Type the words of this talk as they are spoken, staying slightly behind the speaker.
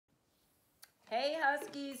Hey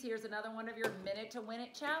Huskies, here's another one of your Minute to Win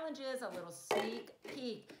It challenges, a little sneak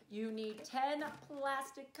peek. You need 10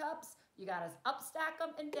 plastic cups. You gotta up stack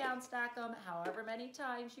them and down stack them however many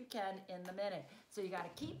times you can in the minute. So you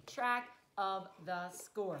gotta keep track of the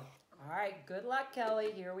score. All right, good luck,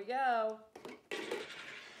 Kelly. Here we go. The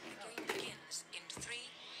game begins in 3,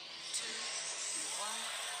 2,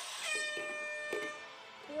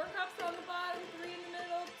 1. 4 cups on the bottom, 3 in the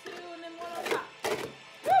middle, 2, and then 1 on top.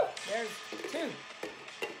 Woo! There's 2.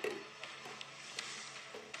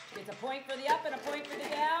 It's a point for the up and a point for the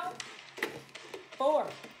down. 4.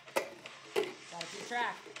 Gotta keep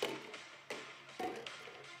track.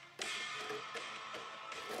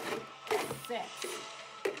 6.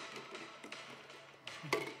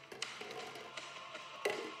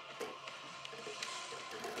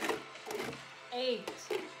 8.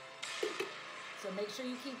 So make sure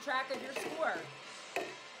you keep track of your score.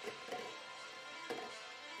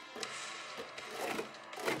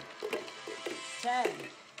 10.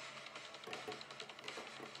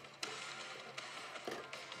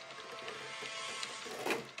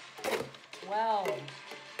 12.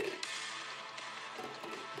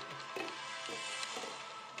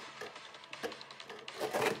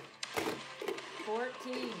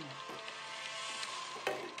 14.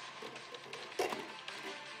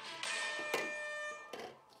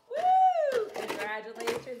 'Woo!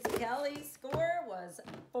 Congratulations, Kelly's score was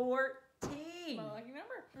 14. My lucky number.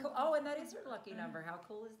 Cool. Oh, and that is your lucky number. How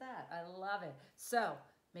cool is that? I love it. So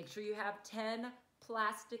make sure you have 10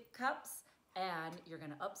 plastic cups and you're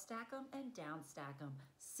going to up stack them and down stack them.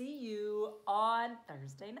 See you on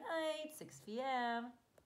Thursday night, 6 p.m.